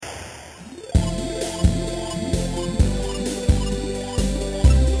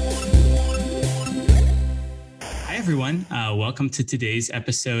everyone. Welcome to today's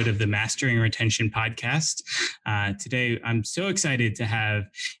episode of the Mastering Retention podcast. Today, I'm so excited to have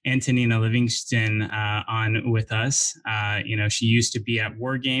Antanina Livingston on with us. She used to be at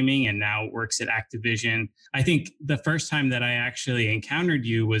Wargaming and now works at Activision. I think the first time that I actually encountered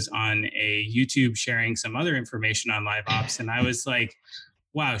you was on a YouTube sharing some other information on liveops, and I was like,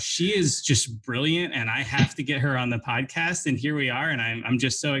 wow, she is just brilliant, and I have to get her on the podcast. And here we are, and I'm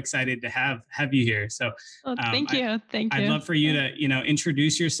just so excited to have you here. So, thank you. I'd love for you to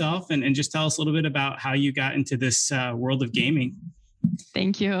introduce yourself and just tell us a little bit about how you got into this world of gaming.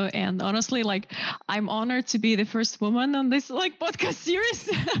 Thank you. And honestly, I'm honored to be the first woman on this podcast series.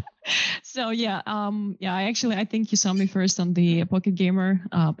 So I think you saw me first on the Pocket Gamer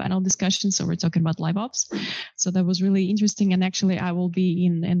panel discussion. So we're talking about liveops. So that was really interesting. And actually, I will be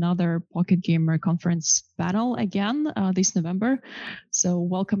in another Pocket Gamer conference panel again this November. So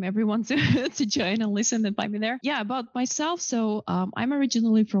welcome everyone to join and listen and find me there. Yeah, about myself. So I'm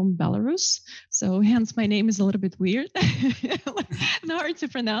originally from Belarus. So hence my name is a little bit weird and hard to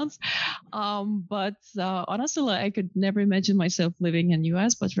pronounce. But honestly, I could never imagine myself living in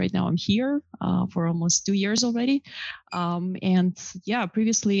US, but right now I'm here for almost 2 years already.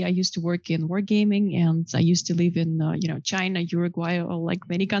 Previously I used to work in Wargaming, and I used to live in China, Uruguay, or like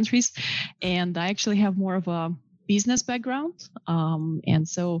many countries. And I actually have more of a business background. And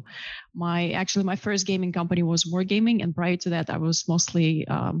so my first gaming company was Wargaming. And prior to that, I was mostly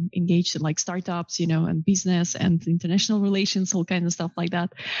engaged in startups, and business and international relations, all kinds of stuff like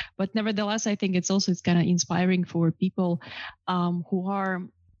that. But nevertheless, I think it's kind of inspiring for people who are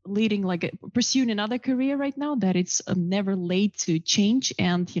leading pursuing another career right now, that it's never late to change.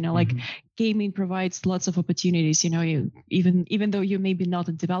 And gaming provides lots of opportunities, even though you maybe not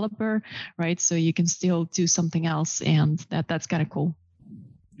a developer, right? So you can still do something else, and that's kind of cool.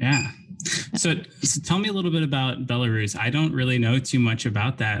 Yeah. So tell me a little bit about Belarus. I don't really know too much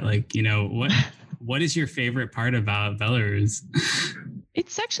about that. What is your favorite part about Belarus?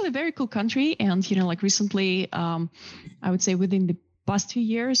 It's actually a very cool country. And, recently, I would say within the past 2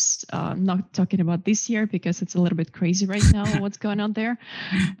 years, not talking about this year because it's a little bit crazy right now what's going on there,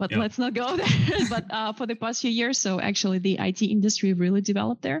 but Let's not go there. But for the past few years, so actually the IT industry really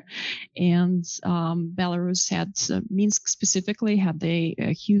developed there, and Belarus had Minsk specifically had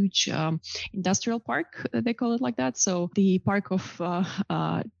a huge industrial park, they call it like that. So the park of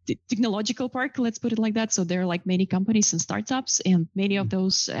the technological park, let's put it like that. So there are many companies and startups, and many of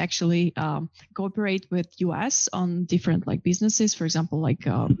those actually cooperate with US on different businesses. For example,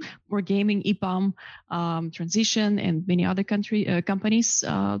 Wargaming, EPAM, Transition, and many other companies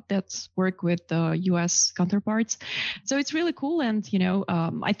that work with US counterparts. So it's really cool. And,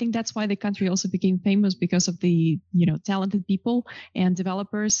 I think that's why the country also became famous, because of the, talented people and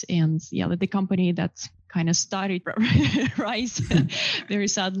developers, and the company that kind of started rise very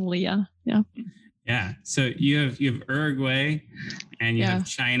suddenly. Yeah. So you have Uruguay and you have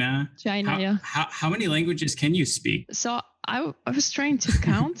China. How many languages can you speak? So I was trying to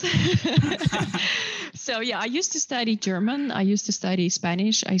count. So I used to study German. I used to study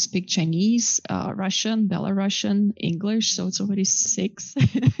Spanish. I speak Chinese, Russian, Belarusian, English. So it's already 6.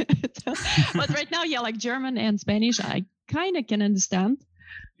 But right now, German and Spanish, I kind of can understand.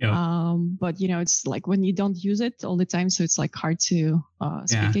 Yeah. But it's when you don't use it all the time, so it's hard to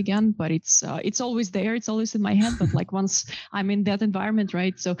speak again. But it's always there. It's always in my head. But once I'm in that environment,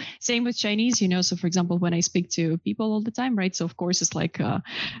 right? So same with Chinese, So for example, when I speak to people all the time, right? So of course it's the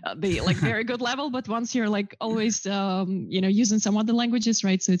very good level. But once you're always using some other languages,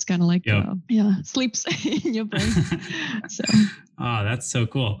 right? So it's kind of sleeps in your brain. So. Oh, that's so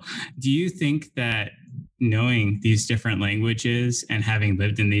cool. Do you think that knowing these different languages and having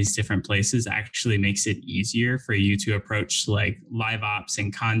lived in these different places actually makes it easier for you to approach live ops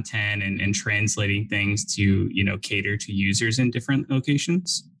and content and translating things to, cater to users in different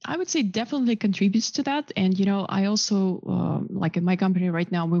locations? I would say definitely contributes to that. And, I also, in my company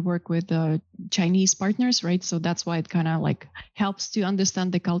right now, we work with Chinese partners, right? So that's why it kind of helps to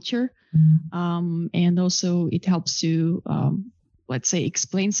understand the culture. And also it helps to, let's say,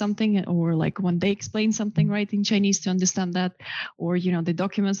 explain something, or when they explain something, right, in Chinese, to understand that, or, the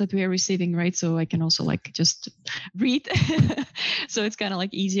documents that we are receiving, right? So I can also just read. So it's kind of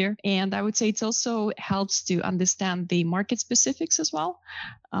easier. And I would say it also helps to understand the market specifics as well.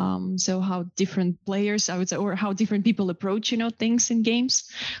 So how different players, I would say, or how different people approach, things in games.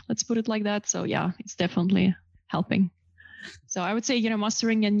 Let's put it like that. So it's definitely helping. So I would say,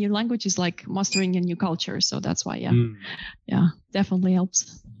 mastering a new language is like mastering a new culture. So that's why, definitely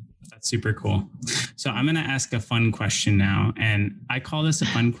helps. That's super cool. So I'm going to ask a fun question now. And I call this a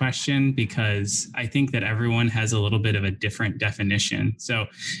fun question because I think that everyone has a little bit of a different definition. So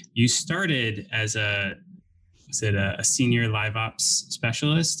you started as a senior liveops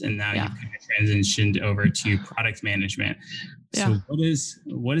specialist, and now you've kind of transitioned over to product management. So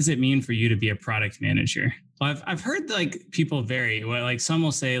what does it mean for you to be a product manager? Well, I've heard like people vary. Well, like some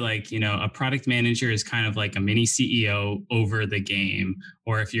will say like, a product manager is kind of like a mini CEO over the game,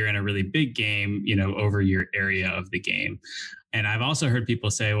 or if you're in a really big game, over your area of the game. And I've also heard people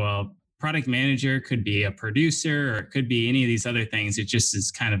say, well, product manager could be a producer or it could be any of these other things. It just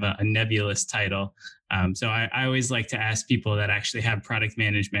is kind of a nebulous title. So I always like to ask people that actually have product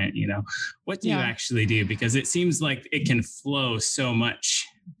management, what do you actually do? Because it seems like it can flow so much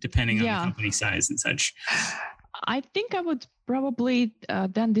depending on the company size and such. I think I would probably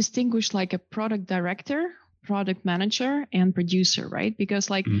then distinguish like a product director, product manager, and producer, right? Because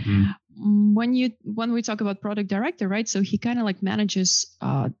like when we talk about product director, right? So he kind of like manages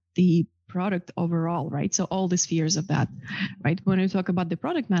the product overall, right? So all the spheres of that, right? When we talk about the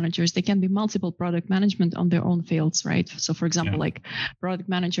product managers, they can be multiple product management on their own fields, right? So for example, like product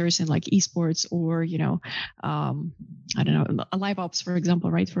managers in like esports or, I don't know, a live ops, for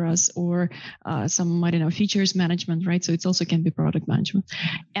example, right? For us, or some, I don't know, features management, right? So it also can be product management.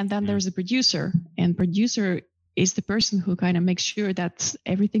 And then there's a producer, and producer is the person who kind of makes sure that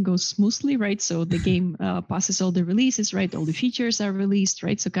everything goes smoothly, right? So the game passes all the releases, right? All the features are released,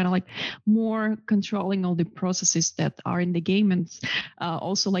 right? So kind of like more controlling all the processes that are in the game, and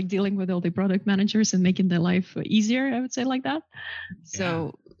also like dealing with all the product managers and making their life easier, I would say like that.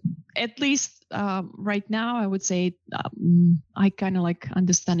 So at least right now, I would say I kind of like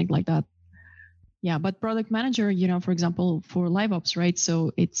understanding like that. Yeah, but product manager, for example, for liveops, right?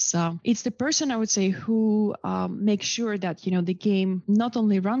 So it's the person, I would say, who makes sure that the game not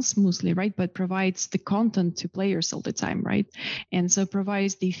only runs smoothly, right, but provides the content to players all the time, right? And so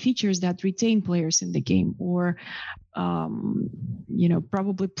provides the features that retain players in the game, or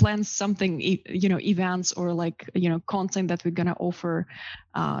probably plans something, events or like content that we're gonna offer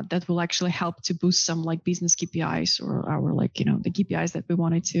that will actually help to boost some like business KPIs or our like the KPIs that we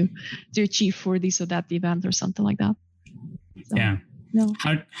wanted to achieve for this or that event or something like that. So, no.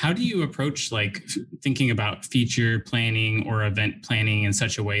 How do you approach like thinking about feature planning or event planning in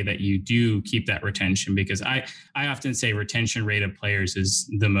such a way that you do keep that retention? Because I often say retention rate of players is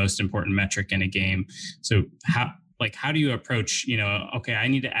the most important metric in a game. So how do you approach, okay, I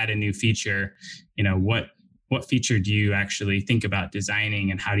need to add a new feature, what feature do you actually think about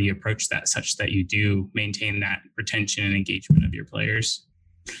designing, and how do you approach that such that you do maintain that retention and engagement of your players?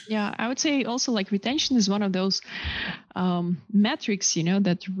 Yeah, I would say also like retention is one of those metrics,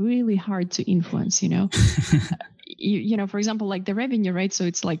 that's really hard to influence, for example, like the revenue, right? So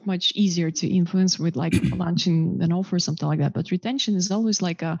it's like much easier to influence with like launching an offer or something like that. But retention is always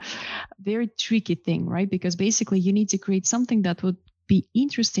like a very tricky thing, right? Because basically you need to create something that would be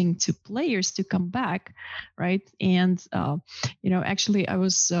interesting to players to come back, right? And actually, I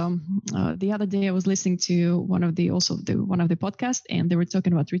was the other day I was listening to one of the podcasts, and they were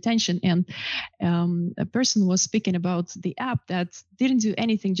talking about retention, and a person was speaking about the app that didn't do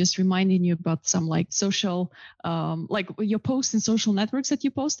anything, just reminding you about some like social, like your posts in social networks that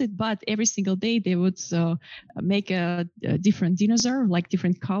you posted, but every single day they would make a different dinosaur, like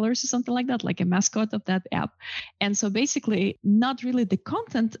different colors or something like that, like a mascot of that app. And so basically, not really the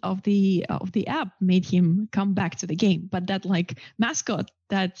content of the app made him come back to the game, but that like mascot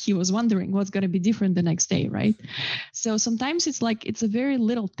that he was wondering what's going to be different the next day, right? So sometimes it's like it's a very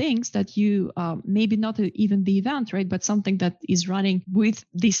little things that you maybe not even the event, right, but something that is running with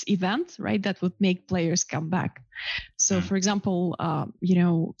this event, right, that would make players come back. So for example,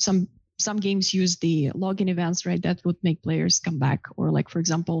 some games use the login events, right, that would make players come back, or like for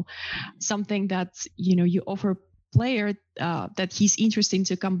example, something that you offer player that he's interested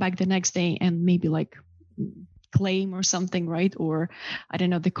to come back the next day and maybe like claim or something, right? Or I don't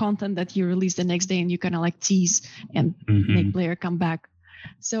know, the content that you release the next day and you kind of like tease and make player come back.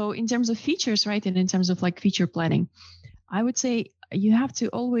 So in terms of features, right, and in terms of like feature planning, I would say you have to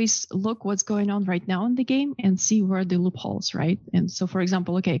always look what's going on right now in the game and see where the loopholes, right? And so for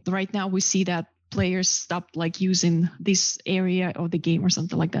example, okay, right now we see that players stopped like using this area of the game or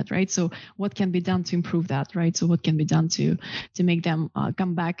something like that, right? So what can be done to improve that, right? So what can be done to make them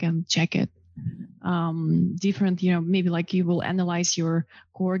come back and check it? Different, maybe like you will analyze your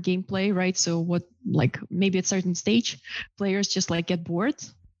core gameplay, right? So what, like maybe at certain stage, players just like get bored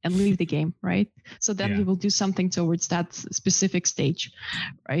and leave the game, right? So then you will do something towards that specific stage,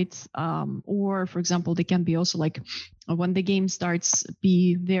 right? Or for example, they can be also like when the game starts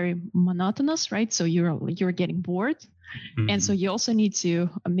be very monotonous, right? So you're getting bored. Mm-hmm. And so you also need to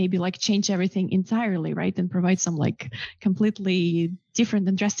maybe like change everything entirely, right? And provide some like completely different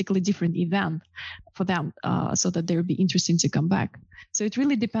and drastically different event for them so that they would be interesting to come back. So it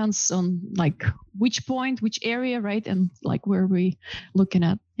really depends on like which point, which area, right? And like where we looking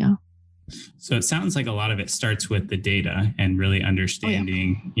at. Yeah. So it sounds like a lot of it starts with the data and really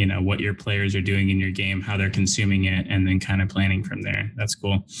understanding, you know, what your players are doing in your game, how they're consuming it, and then kind of planning from there. That's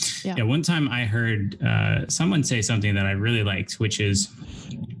cool. Yeah. One time I heard someone say something that I really liked, which is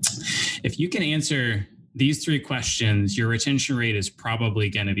if you can answer these 3 questions, your retention rate is probably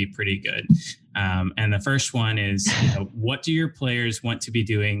going to be pretty good. And the first one is, you know, what do your players want to be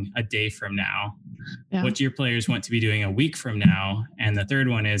doing a day from now? Yeah. What do your players want to be doing a week from now? And the third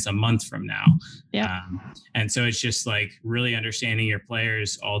one is a month from now. Yeah. And so it's just like really understanding your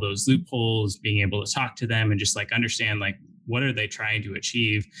players, all those loopholes, being able to talk to them and just like understand like what are they trying to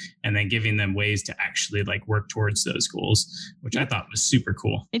achieve, and then giving them ways to actually like work towards those goals, which I thought was super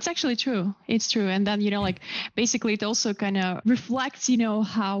cool. It's actually true. It's true. And then, you know, like basically it also kind of reflects, you know,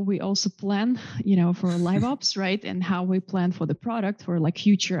 how we also plan, you know, for live ops, right? And how we plan for the product for like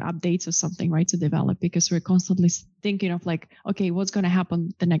future updates or something, right? To develop, because we're constantly thinking of like, okay, what's going to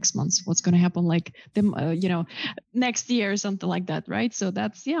happen the next month? What's going to happen like the, you know, next year or something like that, right? So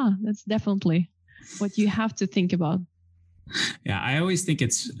that's definitely what you have to think about. Yeah, I always think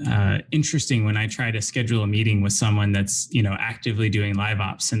it's interesting when I try to schedule a meeting with someone that's, you know, actively doing live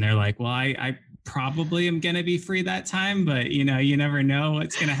ops, and they're like, well, I probably am going to be free that time, but, you know, you never know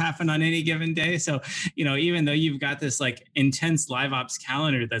what's going to happen on any given day. So, you know, even though you've got this like intense live ops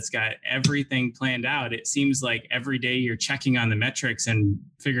calendar that's got everything planned out, it seems like every day you're checking on the metrics and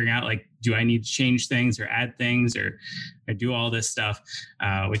figuring out like, do I need to change things or add things or do all this stuff,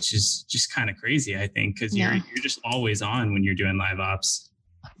 which is just kind of crazy, I think, because you're just always on when you're doing live ops.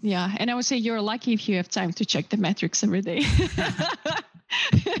 Yeah. And I would say you're lucky if you have time to check the metrics every day.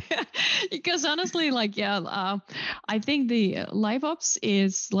 Because honestly, like, I think the live ops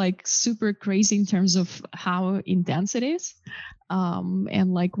is like super crazy in terms of how intense it is.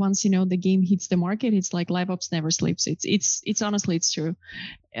 And like once, you know, the game hits the market, it's like live ops never sleeps. It's honestly, it's true.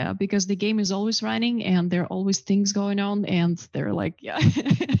 Because the game is always running and there are always things going on, and they're like,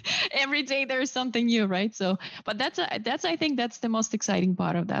 every day there's something new, right? So, but that's I think that's the most exciting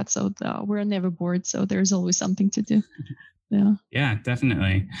part of that. So we're never bored. So there's always something to do. Yeah,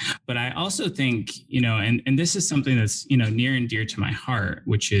 definitely. But I also think, you know, and this is something that's, you know, near and dear to my heart,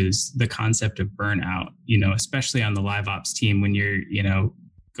 which is the concept of burnout, you know, especially on the live ops team when you're, you know,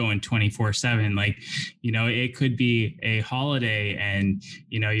 going 24/7, like, you know, it could be a holiday and,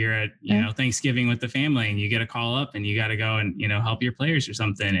 you know, you're at, you know, Thanksgiving with the family and you get a call up and you got to go and, you know, help your players or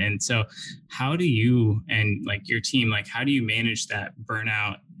something. And so how do you and like your team, like, how do you manage that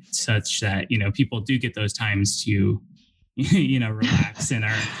burnout such that, you know, people do get those times to, you know, relax and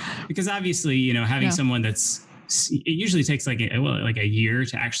because obviously, you know, having someone that's, it usually takes like a year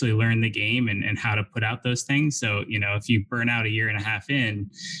to actually learn the game and how to put out those things. So, you know, if you burn out a year and a half in,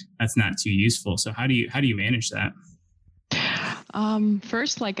 that's not too useful. So how do you manage that?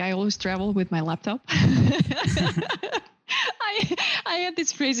 First, like I always travel with my laptop. I had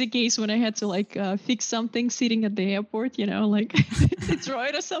this crazy case when I had to like fix something sitting at the airport, you know, like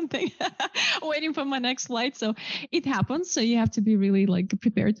Detroit or something, waiting for my next flight. So it happens. So you have to be really like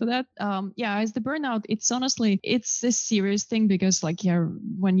prepared for that. As the burnout, it's honestly, it's a serious thing because like,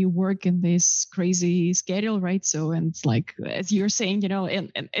 when you work in this crazy schedule, right? So, and like, as you're saying, you know,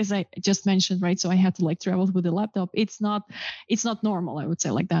 and as I just mentioned, right? So I had to like travel with the laptop. It's not normal, I would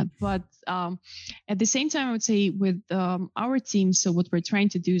say like that. But at the same time, I would say with our team, so what we're trying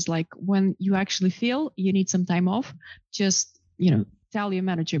to do is like when you actually feel you need some time off, just, you know, tell your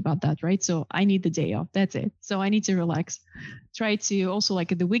manager about that, right? So I need the day off. That's it. So I need to relax. Try to also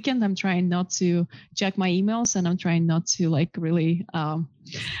like at the weekend, I'm trying not to check my emails and I'm trying not to like really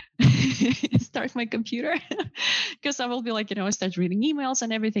start my computer because I will be like, you know, I start reading emails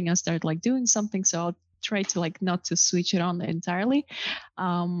and everything. I start like doing something. So I'll try to like not to switch it on entirely.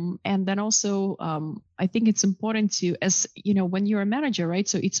 And then also, I think it's important to, as you know, when you're a manager, right?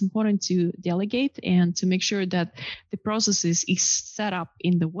 So it's important to delegate and to make sure that the processes is set up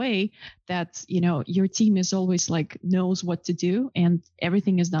in the way that, you know, your team is always like knows what to do and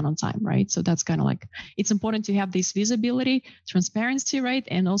everything is done on time, right? So that's kind of like, it's important to have this visibility, transparency, right?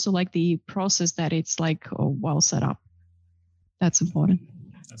 And also like the process that it's like well set up. That's important.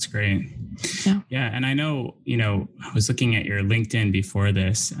 That's great. Yeah. Yeah. And I know, I was looking at your LinkedIn before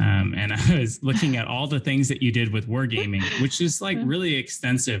this, and I was looking at all the things that you did with wargaming, which is like really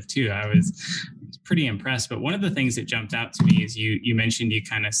extensive too. I was pretty impressed. But one of the things that jumped out to me is you mentioned you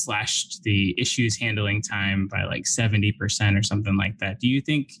kind of slashed the issues handling time by like 70% or something like that. Do you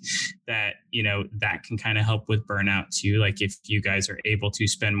think that, that can kind of help with burnout too? Like if you guys are able to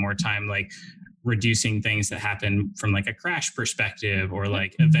spend more time, like reducing things that happen from like a crash perspective or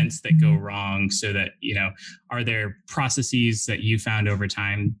like events that go wrong, so that, are there processes that you found over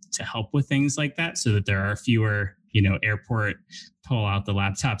time to help with things like that, so that there are fewer, airport pull out the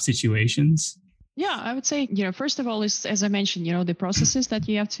laptop situations? Yeah, I would say, first of all, is, as I mentioned, the processes that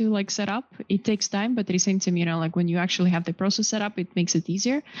you have to like set up, it takes time, but at the same time, like when you actually have the process set up, it makes it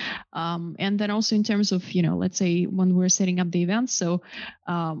easier. And then also in terms of, let's say when we're setting up the events. So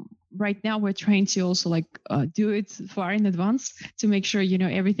right now we're trying to also like do it far in advance to make sure,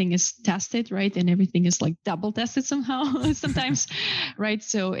 everything is tested, right? And everything is like double tested somehow sometimes, right?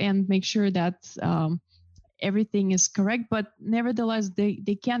 So, and make sure that everything is correct, but nevertheless,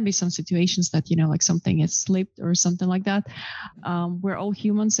 they can be some situations that, like something is slipped or something like that. We're all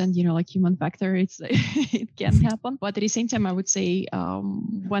humans and, like human factor, it can happen. But at the same time, I would say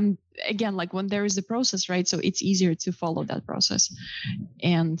when there is a process, right? So it's easier to follow that process,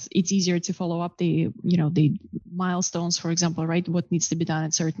 and it's easier to follow up the milestones, for example, right? What needs to be done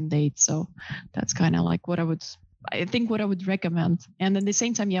at certain dates. So that's kind of like what I would recommend. And at the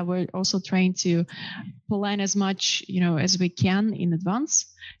same time, we're also trying to plan as much, as we can in advance.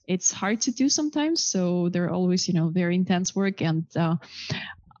 It's hard to do sometimes. So they're always, very intense work. And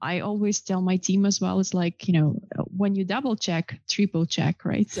I always tell my team as well, it's like, when you double check, triple check,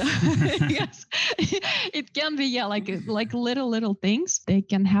 right? So yes, it can be, like little things, they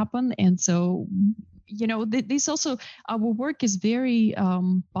can happen. And so, this also, our work is very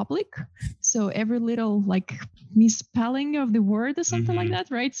public. So every little like misspelling of the word or something like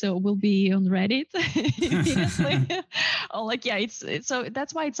that, right? So we'll be on Reddit immediately. Or like, it's so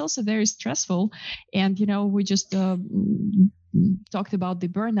that's why it's also very stressful. And, we just talked about the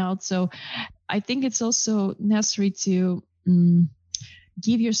burnout. So I think it's also necessary to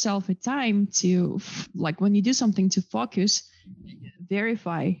give yourself a time to, like when you do something, to focus,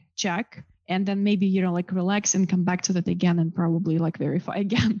 verify, check, and then maybe, like relax and come back to that again and probably like verify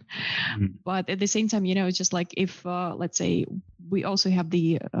again. But at the same time, it's just like if, let's say we also have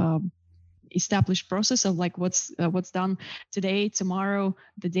the established process of like what's done today, tomorrow,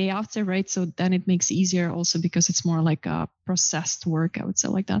 the day after, right? So then it makes it easier also because it's more like a processed work, I would say,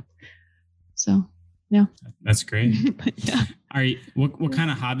 like that. So, yeah. That's great. Yeah. What kind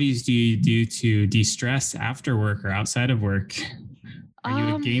of hobbies do you do to de-stress after work or outside of work? Are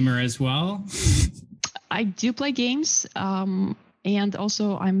you a gamer as well? I do play games. And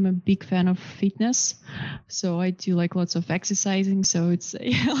also I'm a big fan of fitness. So I do like lots of exercising. So it's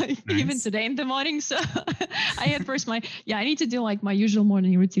nice. Even today in the morning. So I had first I need to do like my usual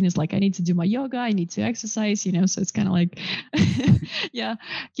morning routine is like, I need to do my yoga. I need to exercise, so it's kind of like,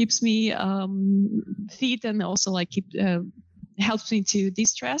 keeps me fit and also like helps me to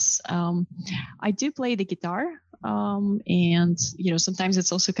de-stress. I do play the guitar. And sometimes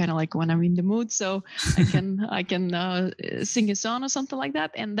it's also kind of like when I'm in the mood, so I can sing a song or something like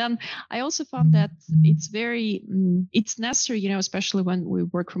that. And then I also found that it's necessary, especially when we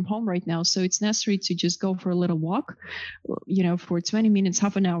work from home right now. So it's necessary to just go for a little walk, for 20 minutes,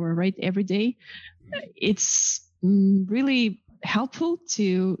 half an hour, right, every day. It's really helpful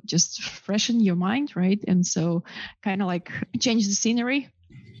to just freshen your mind, right? And so kind of like change the scenery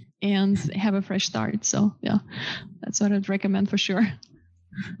and have a fresh start. So that's what I'd recommend for sure.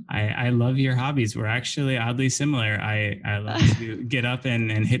 I love your hobbies. We're actually oddly similar. I love to get up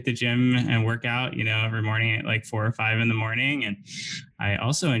and hit the gym and work out, every morning at like 4 or 5 in the morning. And I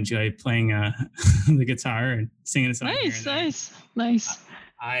also enjoy playing the guitar and singing a song. Nice.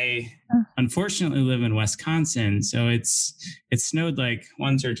 I unfortunately live in Wisconsin, so it's snowed like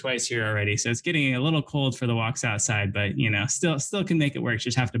once or twice here already. So it's getting a little cold for the walks outside, but still can make it work.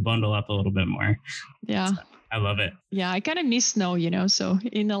 Just have to bundle up a little bit more. Yeah. So I love it. Yeah, I kind of miss snow, so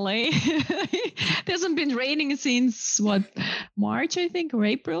in LA, it hasn't been raining since March, I think, or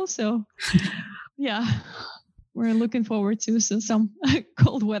April. So yeah, we're looking forward to some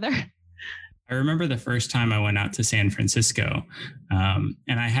cold weather. I remember the first time I went out to San Francisco, and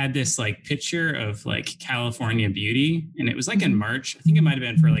I had this like picture of like California beauty, and it was like in March. I think it might have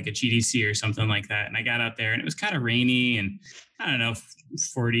been for like a GDC or something like that. And I got out there and it was kind of rainy and I don't know,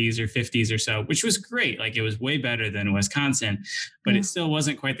 40s or 50s or so, which was great. Like it was way better than Wisconsin, but it still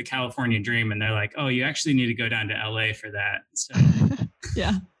wasn't quite the California dream. And they're like, oh, you actually need to go down to LA for that. So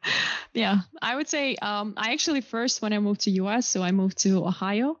Yeah. I would say I actually first, when I moved to US, so I moved to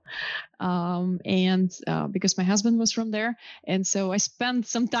Ohio, and because my husband was from there, and so I spent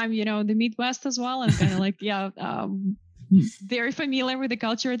some time, in the Midwest as well, and kind of like very familiar with the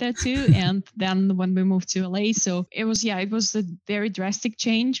culture there too. And then when we moved to LA, so it was a very drastic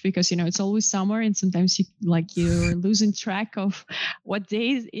change because it's always summer, and sometimes you're losing track of what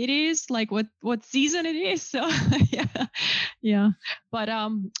days it is, like what season it is. So yeah. But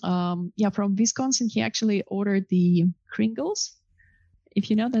from Wisconsin, he actually ordered the Kringles. If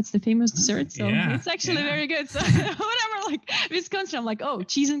you know, that's the famous dessert. So it's actually very good. So whatever, like Wisconsin, I'm like, oh,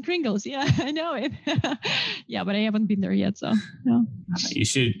 cheese and Kringles. Yeah, I know it. Yeah, but I haven't been there yet. So no. You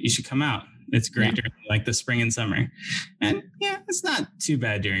should come out. It's great during like the spring and summer. And it's not too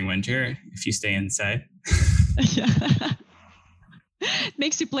bad during winter if you stay inside. It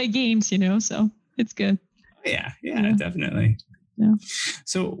makes you play games, so it's good. Yeah, definitely. Yeah.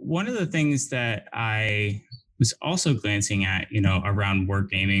 So one of the things that I was also glancing at, around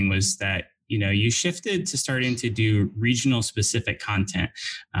wargaming was that, you shifted to starting to do regional specific content.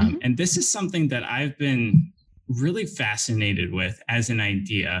 And this is something that I've been really fascinated with as an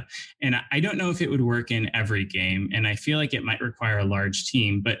idea. And I don't know if it would work in every game. And I feel like it might require a large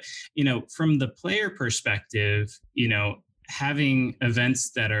team. But, from the player perspective, having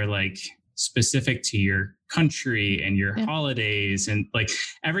events that are like specific to your country and your holidays and like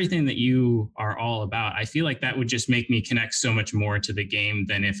everything that you are all about, I feel like that would just make me connect so much more to the game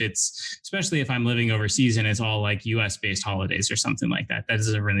than especially if I'm living overseas and it's all like US based holidays or something like that. That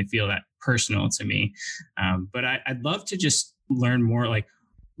doesn't really feel that personal to me. But I'd love to just learn more, like,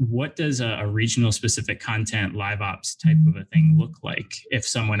 what does a regional specific content live ops type of a thing look like if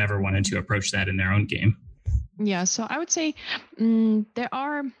someone ever wanted to approach that in their own game? Yeah, so I would say there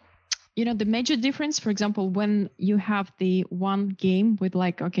are, the major difference, for example, when you have the one game with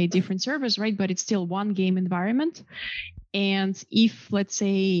different servers, right? But it's still one game environment. And if, let's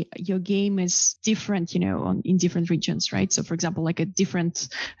say, your game is different, in different regions, right? So, for example, like a different,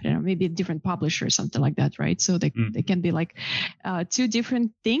 maybe a different publisher or something like that, right? So they can be like two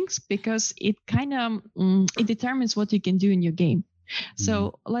different things because it kind of, it determines what you can do in your game.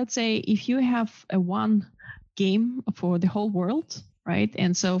 So let's say if you have a one game for the whole world, right?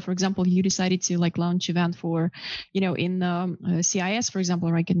 And so, for example, you decided to launch event for, in CIS, for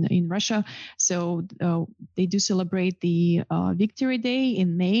example, like in Russia. So they do celebrate the Victory Day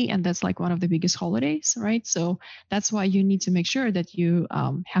in May, and that's like one of the biggest holidays, right? So that's why you need to make sure that you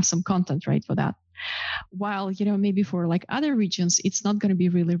have some content, right, for that. While, maybe for like other regions, it's not going to be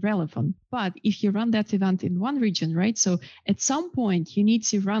really relevant. But if you run that event in one region, right? So at some point you need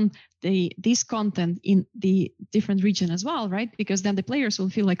to run this content in the different region as well, right? Because then the players will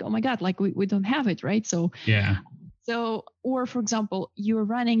feel like, oh my God, like we don't have it, right? So So, or for example, you're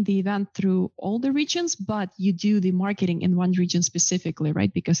running the event through all the regions, but you do the marketing in one region specifically,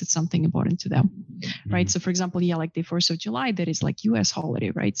 right? Because it's something important to them, right? So for example, like the 1st of July, that is like US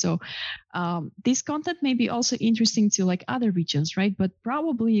holiday, right? So this content may be also interesting to like other regions, right? But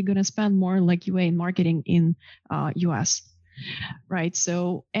probably you're going to spend more like UA in marketing in US, right?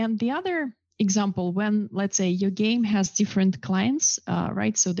 So, and the other example, when let's say your game has different clients,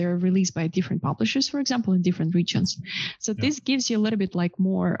 right? So they're released by different publishers, for example, in different regions. So this gives you a little bit like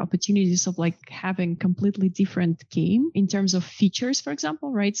more opportunities of like having completely different game in terms of features, for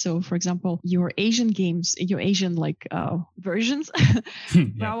example, right? So for example, your Asian games, your Asian like versions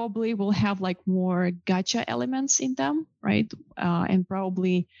probably will have like more gacha elements in them, right? And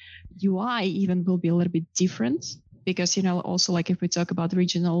probably UI even will be a little bit different. Because, also like if we talk about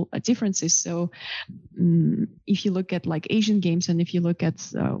regional differences, so if you look at like Asian games and if you look at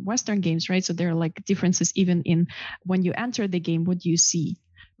Western games, right? So there are like differences even in when you enter the game, what do you see,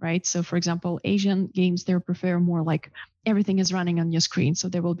 right? So for example, Asian games, they prefer more like everything is running on your screen. So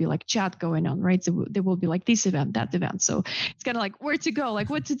there will be like chat going on, right? So there will be like this event, that event. So it's kind of like where to go,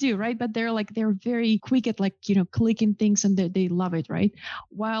 like what to do, right? But they're very quick at like, clicking things and they love it, right?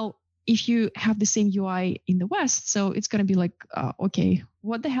 While if you have the same UI in the West, so it's going to be like, okay,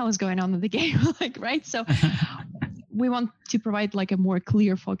 what the hell is going on in the game? Like, right? So we want to provide like a more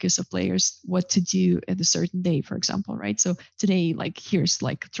clear focus of players what to do at a certain day, for example, right? So today, like, here's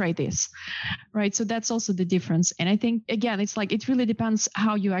like, try this, right? So that's also the difference. And I think, again, it's like, it really depends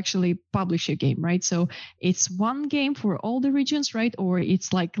how you actually publish your game, right? So it's one game for all the regions, right? Or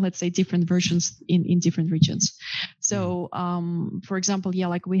it's like, let's say different versions in different regions. So, for example,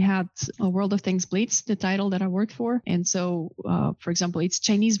 like we had a World of Tanks Blitz, the title that I worked for. And so, for example, its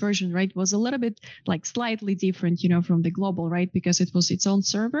Chinese version, right, was a little bit like slightly different, from the global, right, because it was its own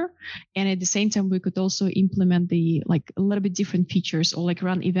server. And at the same time, we could also implement the like a little bit different features or like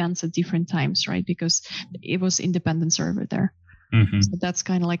run events at different times, right, because it was independent server there. So that's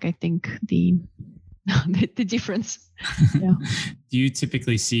kind of like, I think, the difference. Yeah. Do you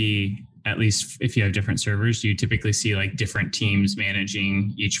typically see, at least if you have different servers, do you typically see like different teams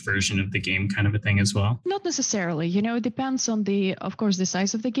managing each version of the game kind of a thing as well? Not necessarily. It depends on of course, the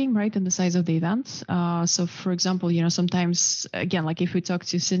size of the game, right? And the size of the event. So for example, sometimes, again, like if we talk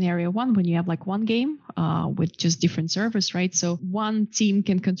to scenario 1, when you have like one game with just different servers, right? So one team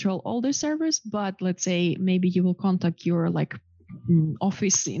can control all the servers, but let's say maybe you will contact your like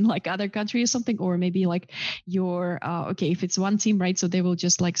office in like other country or something, or maybe like your if it's one team, right, so they will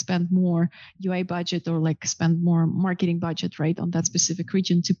just like spend more UI budget or like spend more marketing budget, right, on that specific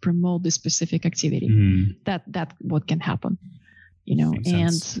region to promote the specific activity. That what can happen,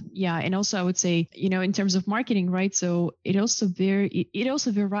 and also I would say, in terms of marketing, right, so it also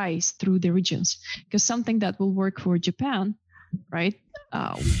varies through the regions, because something that will work for Japan, right,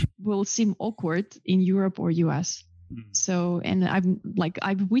 will seem awkward in Europe or US. So, and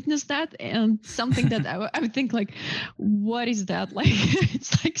I've witnessed that, and something that I would think like, what is that? Like,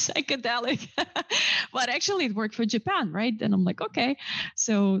 it's like psychedelic, but actually it worked for Japan, right? And I'm like, okay,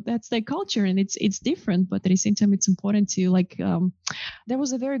 so that's their culture, and it's different, but at the same time, it's important to like. There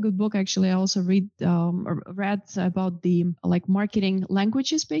was a very good book actually. I also read about the like marketing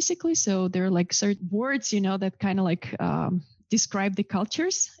languages, basically. So there are like certain words, that kind of like describe the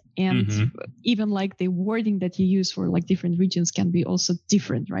cultures. And even like the wording that you use for like different regions can be also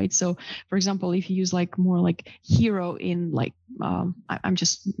different, right? So, for example, if you use like more like hero in like, I'm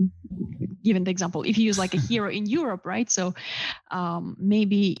just giving the example. If you use like a hero in Europe, right? So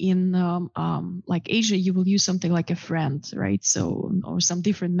maybe in like Asia, you will use something like a friend, right? So, or some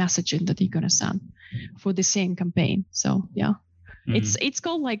different messaging that you're going to send for the same campaign. So, yeah. It's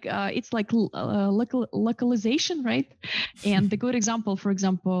called like localization, right? And the good example, for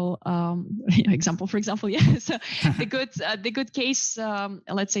example, yeah. So the good case,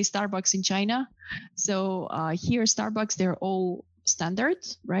 let's say Starbucks in China. So here Starbucks, they're all standard,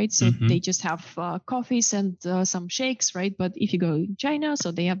 right? So they just have coffees and some shakes, right? But if you go in China,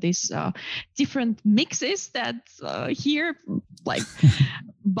 so they have these different mixes that here, like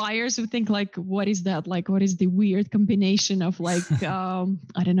buyers would think like, what is that? Like, what is the weird combination of like, I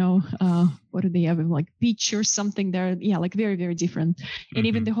don't know, what do they have? Like peach or something there. Yeah, like very, very different. And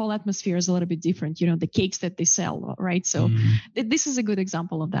even the whole atmosphere is a little bit different, the cakes that they sell, right? So this is a good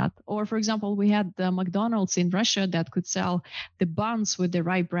example of that. Or for example, we had the McDonald's in Russia that could sell the buns with the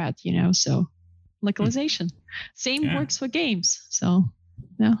rye bread, so localization. Same works for games. So,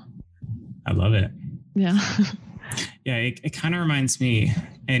 yeah. I love it. Yeah. Yeah, it kind of reminds me,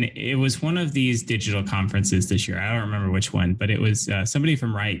 and it was one of these digital conferences this year. I don't remember which one, but it was somebody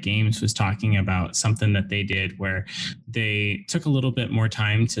from Riot Games was talking about something that they did where they took a little bit more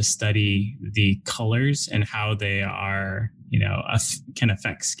time to study the colors and how they are, can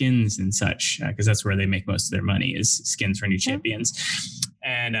affect skins and such, because that's where they make most of their money is skins for new champions.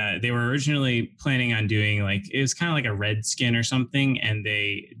 And they were originally planning on doing like, it was kind of like a red skin or something. And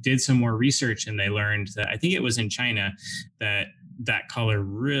they did some more research and they learned that, I think it was in China, that color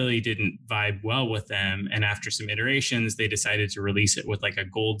really didn't vibe well with them. And after some iterations, they decided to release it with like a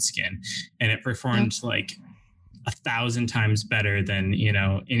gold skin, and it performed like 1,000 times better than,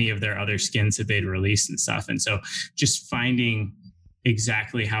 any of their other skins that they'd released and stuff. And so just finding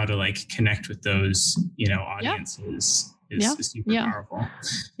exactly how to like connect with those, audiences is super powerful.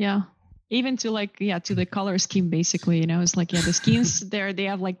 Yeah. Even to like, to the color scheme, basically, it's like, the skins there, they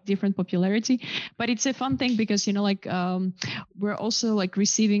have like different popularity, but it's a fun thing because, we're also like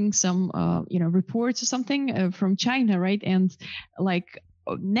receiving some, reports or something from China, right? And like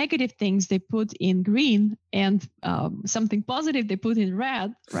negative things they put in green and something positive they put in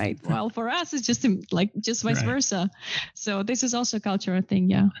red, right? While for us, it's just vice versa. So this is also a cultural thing.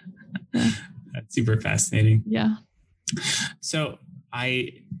 Yeah. That's super fascinating. Yeah. So I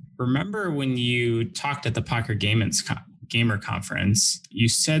remember when you talked at the Poker Gamer Conference, you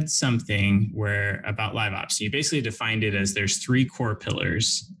said something about liveops. You basically defined it as there's 3 core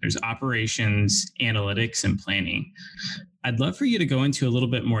pillars. There's operations, analytics, and planning. I'd love for you to go into a little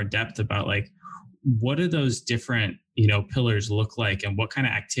bit more depth about like, what do those different, pillars look like, and what kind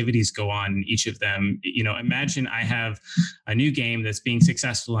of activities go on in each of them? Imagine I have a new game that's being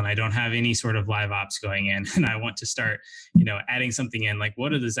successful and I don't have any sort of live ops going in, and I want to start, adding something in. Like, what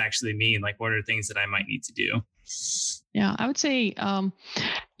does this actually mean? Like, what are things that I might need to do? Yeah, I would say,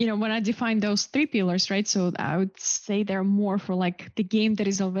 when I define those three pillars, right? So I would say they're more for like the game that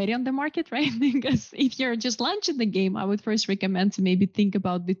is already on the market, right? Because if you're just launching the game, I would first recommend to maybe think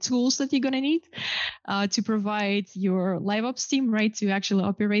about the tools that you're going to need to provide your live ops team, right? To actually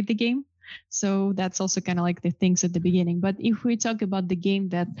operate the game. So that's also kind of like the things at the beginning. But if we talk about the game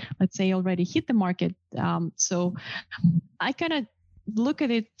that, let's say, already hit the market, so I kind of look at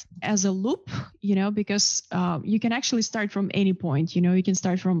it as a loop, because you can actually start from any point. You can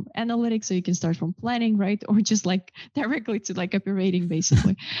start from analytics, or you can start from planning, right? Or just like directly to like operating,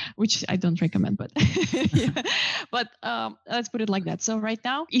 basically, which I don't recommend, but yeah. But let's put it like that. So right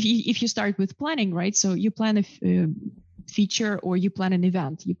now, if you start with planning, right? So you plan a feature, or you plan an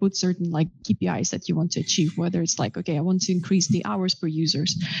event, you put certain like KPIs that you want to achieve, whether it's like, okay, I want to increase the hours per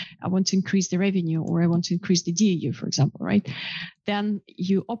users, I want to increase the revenue, or I want to increase the DAU, for example, right? Then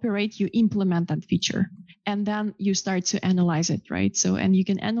you implement that feature, and then you start to analyze it, right? So, and you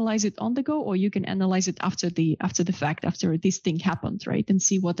can analyze it on the go, or you can analyze it after the fact, after this thing happened, right? And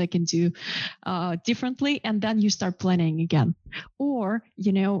see what I can do differently, and then you start planning again. Or,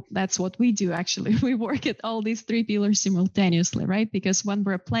 that's what we do actually. We work at all these three pillars simultaneously, right? Because when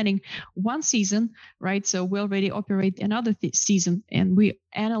we're planning one season, right? So we already operate another season, and we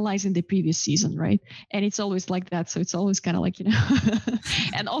analyzing the previous season, right? And it's always like that. So it's always kind of like,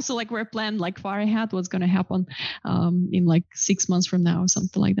 and also like we're planning like far ahead what's going to happen in like 6 months from now or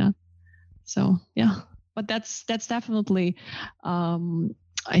something like that. So yeah, but that's definitely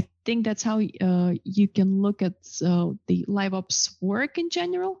I think that's how you can look at the live ops work in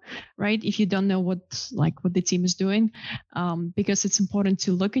general, right? If you don't know what the team is doing, because it's important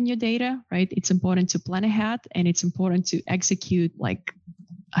to look in your data, right? It's important to plan ahead, and it's important to execute, like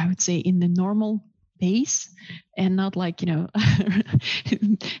I would say, in the normal pace, and not like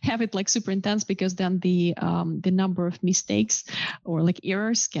have it like super intense, because then the number of mistakes or like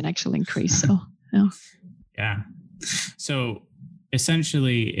errors can actually increase. So yeah. So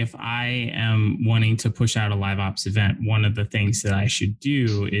essentially, if I am wanting to push out a live ops event, one of the things that I should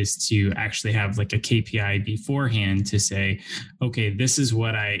do is to actually have like a KPI beforehand to say, okay, this is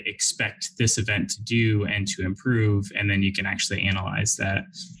what I expect this event to do and to improve. And then you can actually analyze that.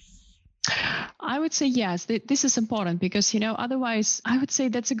 I would say yes, this is important, because, otherwise I would say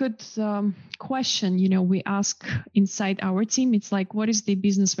that's a good question, we ask inside our team. It's like, what is the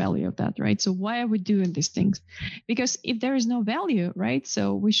business value of that, right? So why are we doing these things? Because if there is no value, right,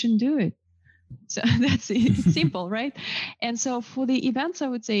 so we shouldn't do it. So that's it's simple, right? And so for the events, I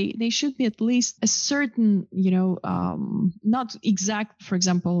would say they should be at least a certain, not exact, for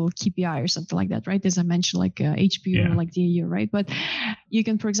example, KPI or something like that, right? As I mentioned, like HPU or like DAU, right? But you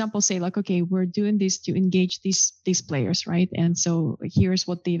can, for example, say like, okay, we're doing this to engage these players, right? And so here's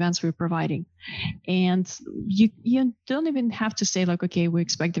what the events we're providing. And you don't even have to say like, okay, we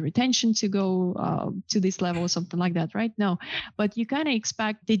expect the retention to go to this level or something like that, right? No, but you kind of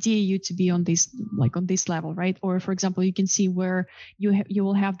expect the DAU to be on this level, right? Or for example, you can see where you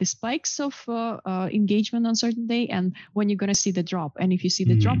will have the spikes of engagement on certain day, and when you're going to see the drop. And if you see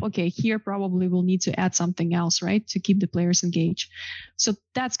the drop, okay, here probably we'll need to add something else, right, to keep the players engaged. So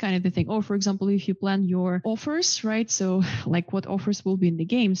that's kind of the thing. Or for example, if you plan your offers, right, so like what offers will be in the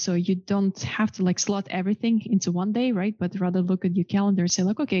game, so you don't have to like slot everything into one day, right, but rather look at your calendar and say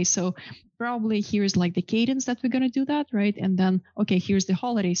like, okay, so probably here's like the cadence that we're going to do that, right? And then, okay, here's the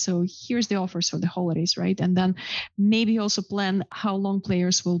holiday, so here's the offers for the holidays, right? And then maybe also plan how long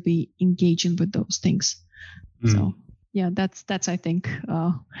players will be engaging with those things. So yeah, that's I think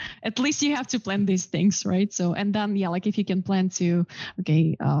at least you have to plan these things, right? So, and then yeah, like if you can plan to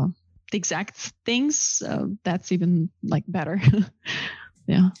the exact things, that's even like better.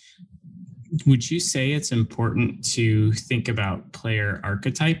 Yeah. Would you say it's important to think about player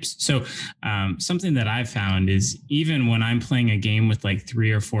archetypes? So something that I've found is, even when I'm playing a game with like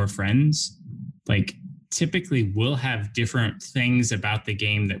 3 or 4 friends, like typically we'll have different things about the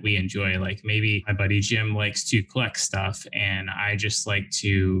game that we enjoy. Like maybe my buddy Jim likes to collect stuff and I just like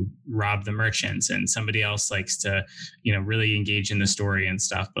to rob the merchants, and somebody else likes to, really engage in the story and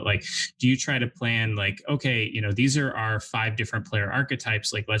stuff. But like, do you try to plan like, okay, these are our 5 different player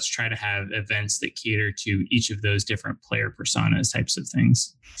archetypes. Like, let's try to have events that cater to each of those different player personas types of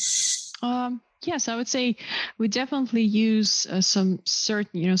things? Yes, I would say we definitely use some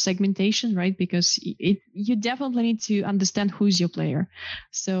certain, segmentation, right? Because you definitely need to understand who's your player.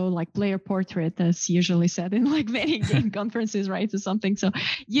 So like player portrait, as usually said in like many game conferences, right? Or something. So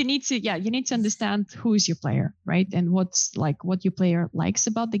you need to understand who is your player, right? And what's like what your player likes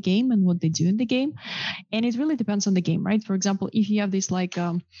about the game and what they do in the game. And it really depends on the game, right? For example, if you have this like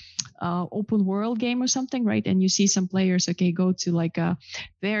open world game or something, right? And you see some players, okay, go to like a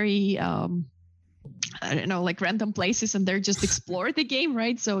very I don't know, like random places and they're just explore the game,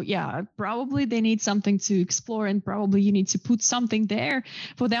 right? So yeah, probably they need something to explore and probably you need to put something there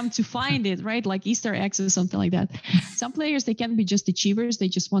for them to find it, right? Like Easter eggs or something like that. Some players, they can be just achievers. They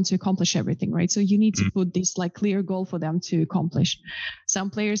just want to accomplish everything, right? So you need to put this like clear goal for them to accomplish.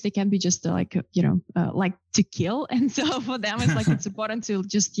 Some players, they can be just like to kill. And so for them, it's like, it's important to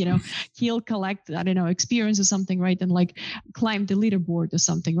just, kill, collect, I don't know, experience or something, right? And like climb the leaderboard or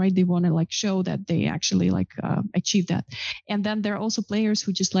something, right? They want to like show that they actually achieve that. And then there are also players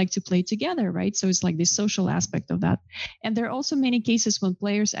who just like to play together, right? So it's like this social aspect of that. And there are also many cases when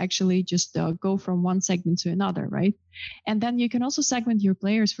players actually just go from one segment to another, right? And then you can also segment your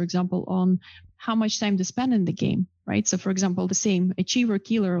players, for example, on how much time they spend in the game, right? So for example, the same achiever,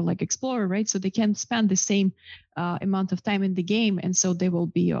 killer, or like explorer, right? So they can spend the same amount of time in the game. And so they will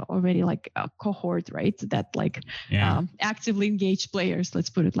be already like a cohort, right? That like actively engaged players,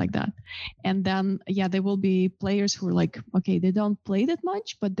 let's put it like that. And then, there will be players who are like, okay, they don't play that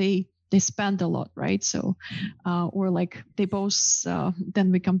much, but they spend a lot, right? So, or like they both,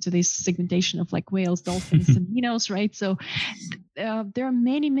 then we come to this segmentation of like whales, dolphins, and minnows, right? So there are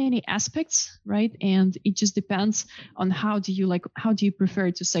many, many aspects, right? And it just depends on how do you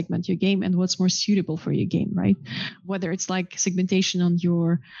prefer to segment your game and what's more suitable for your game, right? Whether it's like segmentation on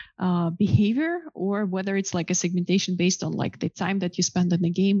your behavior or whether it's like a segmentation based on like the time that you spend in the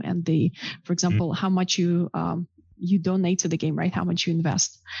game and for example, how much you donate to the game, right? How much you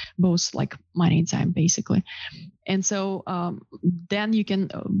invest, both like money and time, basically. And so then you can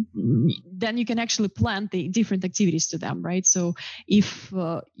actually plan the different activities to them, right? So if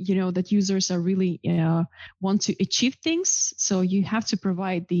that users are really want to achieve things, so you have to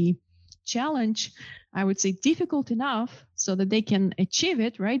provide the challenge, I would say difficult enough so that they can achieve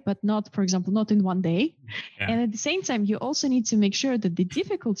it, right? But not, for example, not in one day. Yeah. And at the same time, you also need to make sure that the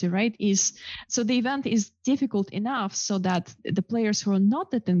difficulty, right, so the event is difficult enough so that the players who are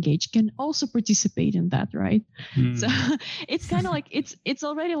not that engaged can also participate in that, right? So it's kind of like, it's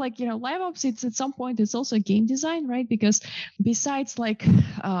already like, liveops, it's at some point, it's also game design, right? Because besides like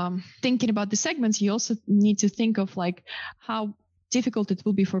thinking about the segments, you also need to think of like how difficult it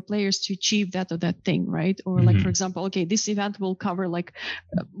will be for players to achieve that or that thing, right? Or like, for example, okay, this event will cover like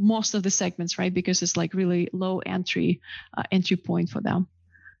most of the segments, right? Because it's like really low entry point for them.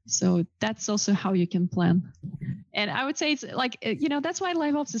 So that's also how you can plan. And I would say it's like, that's why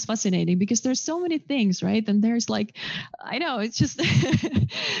liveops is fascinating because there's so many things, right? And there's like, I know it's just,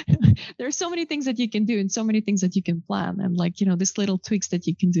 there's so many things that you can do and so many things that you can plan and like, these little tweaks that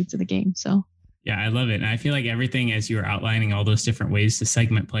you can do to the game. So. Yeah, I love it. And I feel like everything, as you were outlining all those different ways to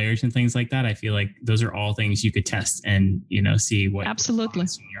segment players and things like that, I feel like those are all things you could test and, see what. Absolutely.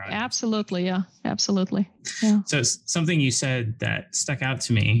 Absolutely. Yeah, absolutely. Yeah. So something you said that stuck out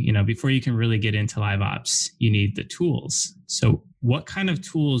to me, before you can really get into live ops, you need the tools. So what kind of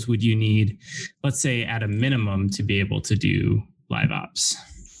tools would you need, let's say at a minimum, to be able to do live ops?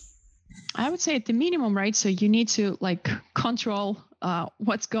 I would say at the minimum, right? So you need to like control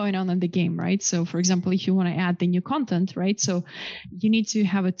what's going on in the game, right? So for example, if you want to add the new content, right? So you need to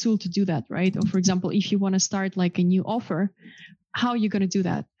have a tool to do that, right? Or for example, if you want to start like a new offer, how are you going to do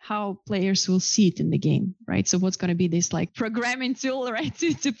that? How players will see it in the game, right? So what's going to be this like programming tool, right?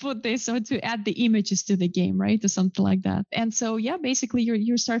 To put this or to add the images to the game, right? Or something like that. And so, basically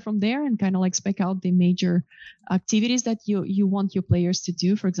you start from there and kind of like spec out the major activities that you want your players to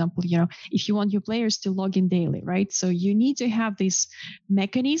do. For example, if you want your players to log in daily, right? So you need to have this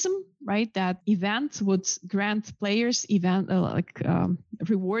mechanism, right? That event would grant players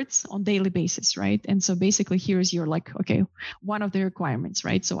rewards on daily basis, right? And so basically here's your like, okay, one of the requirements,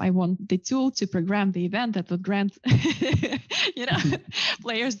 right? So I want the tool to program the event that would grant,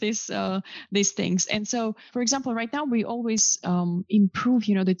 players these things. And so, for example, right now we always improve,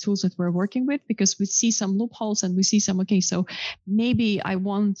 the tools that we're working with because we see some loopholes and we see some, okay, so maybe I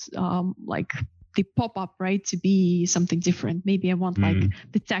want like the pop-up, right, to be something different. Maybe I want like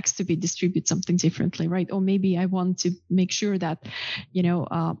the text to be distributed something differently, right? Or maybe I want to make sure that,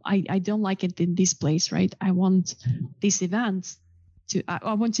 I don't like it in this place, right? I want this event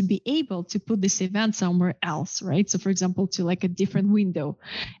I want to be able to put this event somewhere else, right? So for example, to like a different window.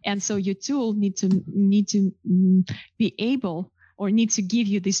 And so your tool need to be able or need to give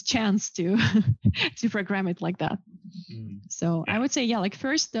you this chance to to program it like that. So I would say, like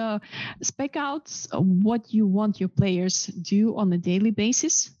first spec out what you want your players do on a daily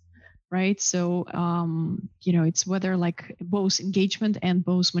basis, right? So, it's whether like both engagement and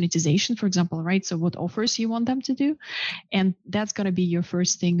both monetization, for example, right? So what offers you want them to do. And that's going to be your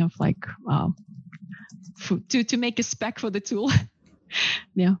first thing of like, to make a spec for the tool.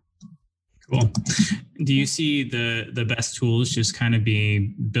 Yeah. Cool. Do you see the best tools just kind of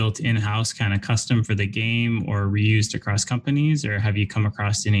being built in-house, kind of custom for the game or reused across companies? Or have you come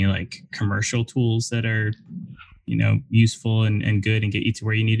across any like commercial tools that are, useful and good and get you to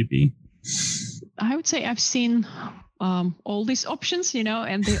where you need to be? I would say I've seen all these options,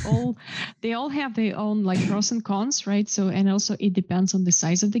 and they all have their own like pros and cons, right? So, and also it depends on the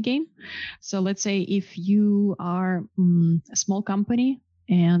size of the game. So let's say if you are a small company,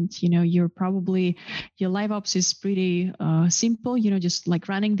 and you're probably your live ops is pretty simple, just like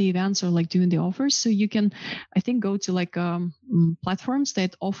running the events or like doing the offers. So you can, I think, go to like platforms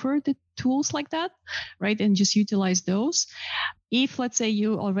that offer the tools like that, right? And just utilize those. If let's say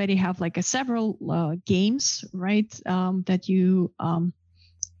you already have like several games, right, that you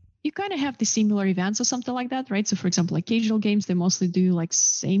kind of have the similar events or something like that, right? So for example, like casual games, they mostly do like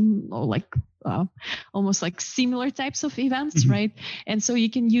same or like almost like similar types of events, right? And so you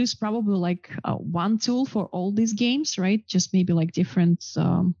can use probably like one tool for all these games, right? Just maybe like different,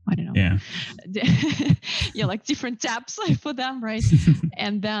 I don't know. Yeah. Like different tabs for them, right?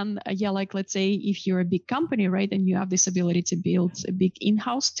 And then, like let's say if you're a big company, right, and you have this ability to build a big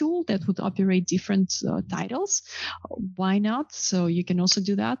in-house tool that would operate different titles, why not? So you can also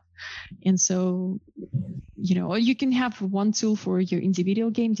do that. And so, or you can have one tool for your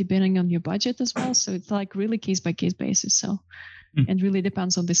individual game depending on your budget as well. So it's like really case by case basis. So it really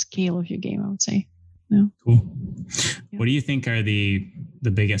depends on the scale of your game, I would say. Yeah. Cool. Yeah. What do you think are the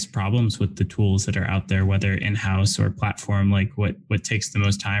biggest problems with the tools that are out there, whether in-house or platform? Like what takes the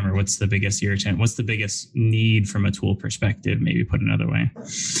most time, or what's the biggest irritant? What's the biggest need from a tool perspective? Maybe put another way.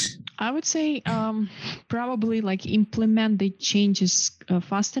 I would say probably like implement the changes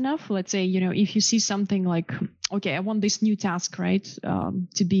fast enough. Let's say, if you see something like, okay, I want this new task, right,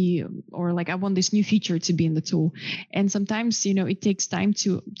 to be, or like I want this new feature to be in the tool. And sometimes, it takes time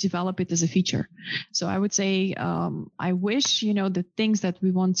to develop it as a feature. So I would say I wish, the things that we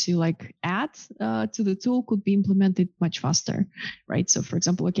want to like add to the tool could be implemented much faster, right? So for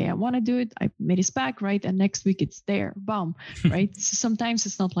example, okay, I want to do it. I made a spec, right? And next week it's there, boom, right? So sometimes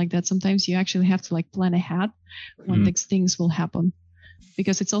it's not like that. Sometimes you actually have to like plan ahead when these things will happen,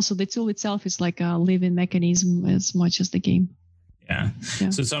 because it's also the tool itself is like a living mechanism as much as the game. Yeah.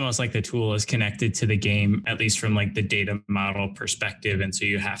 So it's almost like the tool is connected to the game, at least from like the data model perspective. And so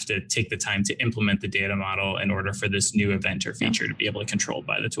you have to take the time to implement the data model in order for this new event or feature to be able to control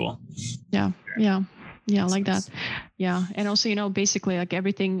by the tool. Yeah, like that. Yeah. And also, basically like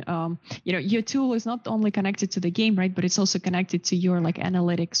everything, your tool is not only connected to the game, right? But it's also connected to your like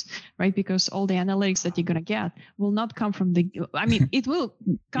analytics, right? Because all the analytics that you're going to get will not come from it will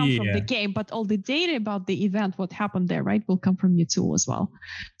come from the game, but all the data about the event, what happened there, right, will come from your tool as well.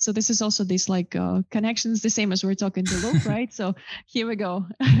 So this is also this like connections, the same as we're talking the loop, right? So here we go.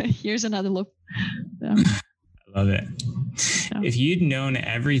 Here's another loop. Yeah. I love it. Yeah. If you'd known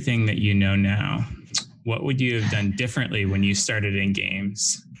everything that you know now, what would you have done differently when you started in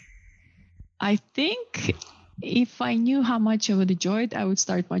games? I think if I knew how much I would enjoy it, I would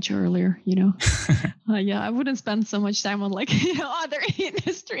start much earlier, I wouldn't spend so much time on like other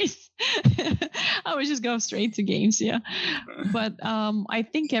industries. I would just go straight to games. Yeah. But I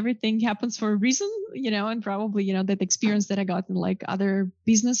think everything happens for a reason, and probably, that experience that I got in like other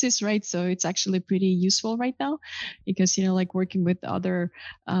businesses, right? So it's actually pretty useful right now because, like working with other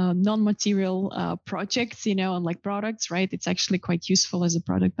non-material projects, and like products, right? It's actually quite useful as a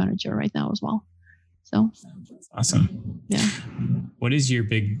product manager right now as well. So awesome. Yeah. What is your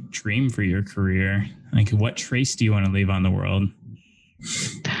big dream for your career? Like what trace do you want to leave on the world?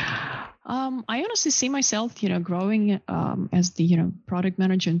 I honestly see myself, growing as the, product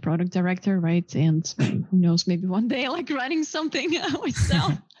manager and product director, right? And who knows, maybe one day like running something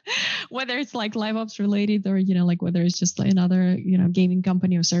myself, whether it's like live ops related or, like whether it's just like another, gaming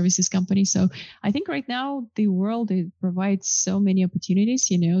company or services company. So I think right now the world, it provides so many opportunities,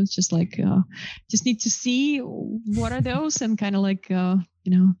 it's just like, just need to see what are those and kind of like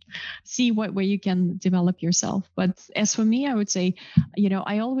see where you can develop yourself. But as for me, I would say,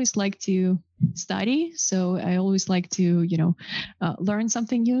 I always like to study. So I always like to, learn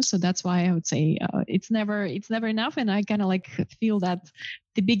something new. So that's why I would say it's never enough. And I kind of like feel that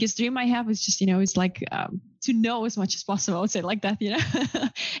the biggest dream I have is just, it's like to know as much as possible. I would say like that,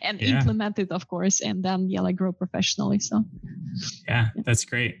 and implement it, of course, and then like grow professionally. So yeah, that's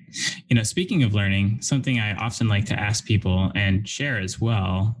great. Speaking of learning, something I often like to ask people and share as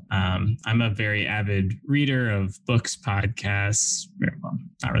well. I'm a very avid reader of books, podcasts, well,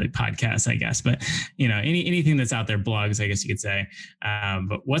 not really podcasts, I guess, but anything that's out there, blogs, I guess you could say.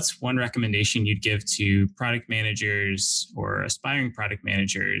 But what's one recommendation you'd give to product managers or aspiring product managers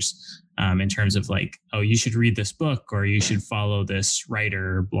in terms of like, oh, you should read this book or you should follow this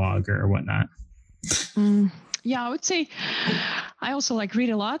writer or blog or whatnot? Yeah, I would say I also like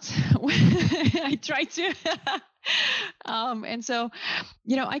read a lot. I try to. And so,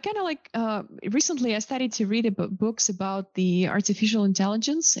 I kind of like recently I started to read books about the artificial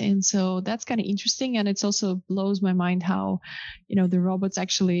intelligence. And so that's kind of interesting. And it also blows my mind how, the robots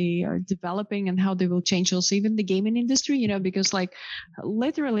actually are developing and how they will change also even the gaming industry, because like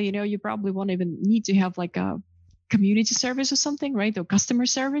literally, you probably won't even need to have like a community service or something, right? Or customer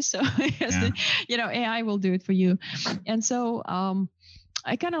service. So AI will do it for you. And so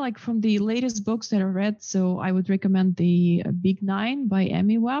I kind of like from the latest books that I read, so I would recommend the Big Nine by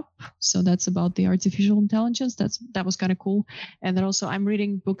Amy Webb. So that's about the artificial intelligence. That was kind of cool. And then also I'm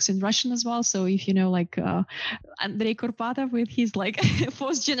reading books in Russian as well. So if like Andrei Kurpatov with his like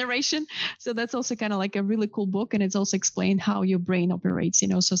fourth generation. So that's also kind of like a really cool book. And it's also explained how your brain operates,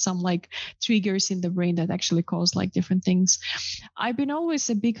 so some like triggers in the brain that actually cause like different things. I've been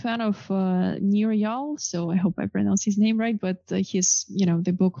always a big fan of Nir Eyal. So I hope I pronounce his name right, but his,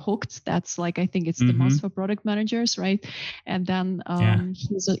 the book Hooked, that's like, I think it's the must for product managers, right? And then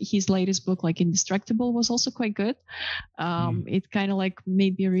his latest book, like Indestructible, was also quite good. It kind of like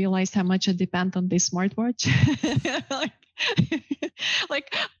made me realize how much I depend on this smartwatch.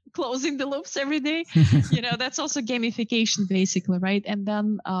 like closing the loops every day. That's also gamification basically, right? And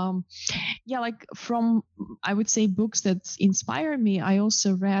then like from, I would say, books that inspire me, I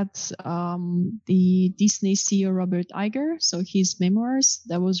also read the Disney CEO Robert Iger, so his memoirs.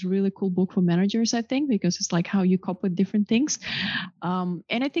 That was a really cool book for managers, I think, because it's like how you cope with different things. And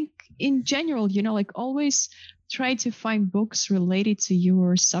I think in general, like always try to find books related to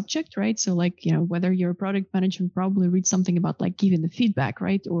your subject, right? So like, whether you're a product manager, probably read something about like giving the feedback,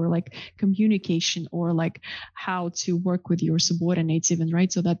 right? Or like communication, or like how to work with your subordinates even, right?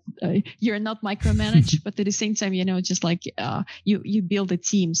 So that you're not micromanaged, but at the same time, just like you build a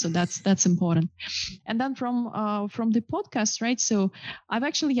team. So that's important. And then from the podcast, right? So I've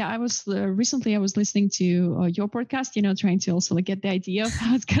actually, I was recently I was listening to your podcast, trying to also like get the idea of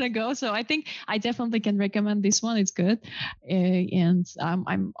how it's going to go. So I think I definitely can recommend this one. It's good. And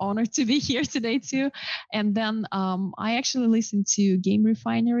I'm honored to be here today too. And then I actually listened to Game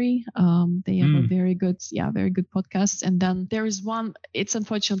Refinery. They have a very good podcast. And then there is one, it's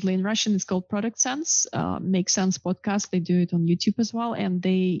unfortunately in Russian, it's called Product Sense, Make Sense podcast. They do it on YouTube as well. And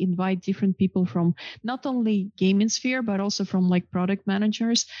they invite different people from not only gaming sphere, but also from like product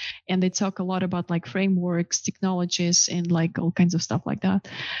managers. And they talk a lot about like frameworks, technologies, and like all kinds of stuff like that.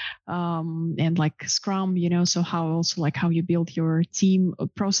 And like Scrum, so how also like how you build your team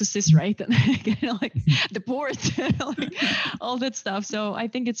processes, right? And like the board, like all that stuff. So I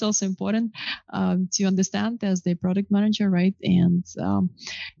think it's also important to understand as the product manager, right? And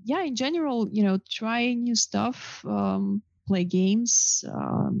in general, try new stuff. Play games.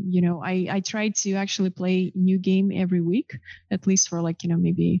 I try to actually play new game every week, at least for like,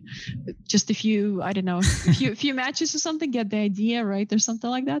 maybe just a few, I don't know, a few matches or something, get the idea, right? Or something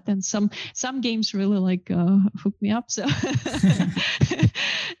like that. And some games really like hook me up. So,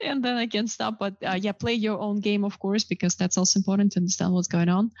 and then I can't stop. But play your own game, of course, because that's also important to understand what's going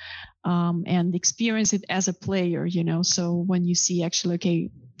on and experience it as a player, So when you see actually,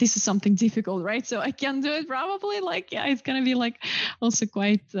 okay, this is something difficult, right? So I can do it probably. Like, it's going to be like also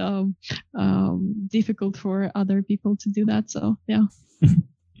quite difficult for other people to do that. So, yeah.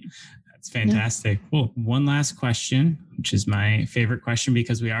 That's fantastic. Yeah. Well, one last question, which is my favorite question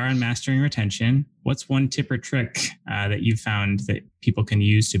because we are on mastering retention. What's one tip or trick that you've found that people can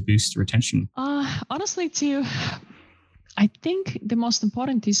use to boost retention? Honestly, I think the most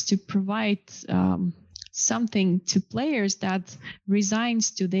important is to provide something to players that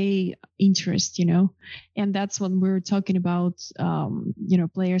resigns to their interest, and that's when we're talking about,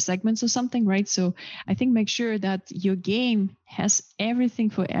 player segments or something, right? So I think make sure that your game has everything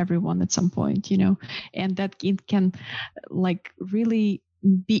for everyone at some point, and that it can like really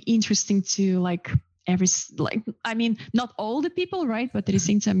be interesting to not all the people, right? But at the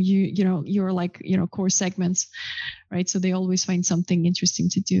same time, you're core segments, right? So they always find something interesting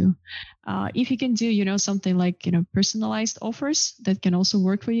to do. If you can do, something like, personalized offers that can also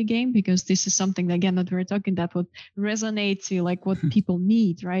work for your game, because this is something that, again, that we're talking that would resonate to like what people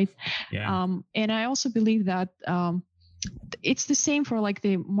need, right? Yeah. And I also believe that, it's the same for like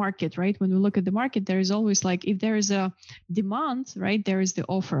the market, right? When we look at the market, there is always like, if there is a demand, right, there is the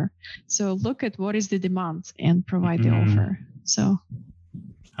offer. So look at what is the demand and provide the offer. So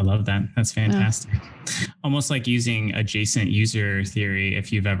I love that. That's fantastic. Almost like using adjacent user theory.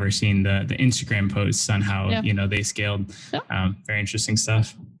 If you've ever seen the Instagram posts on how, they scaled, very interesting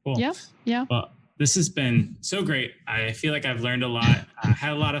stuff. Cool. Yeah. Well, this has been so great. I feel like I've learned a lot. I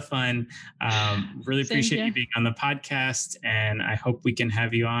had a lot of fun. Really appreciate you being on the podcast, and I hope we can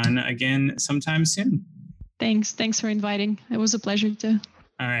have you on again sometime soon. Thanks for inviting. It was a pleasure too.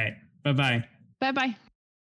 All right. Bye-bye. Bye-bye.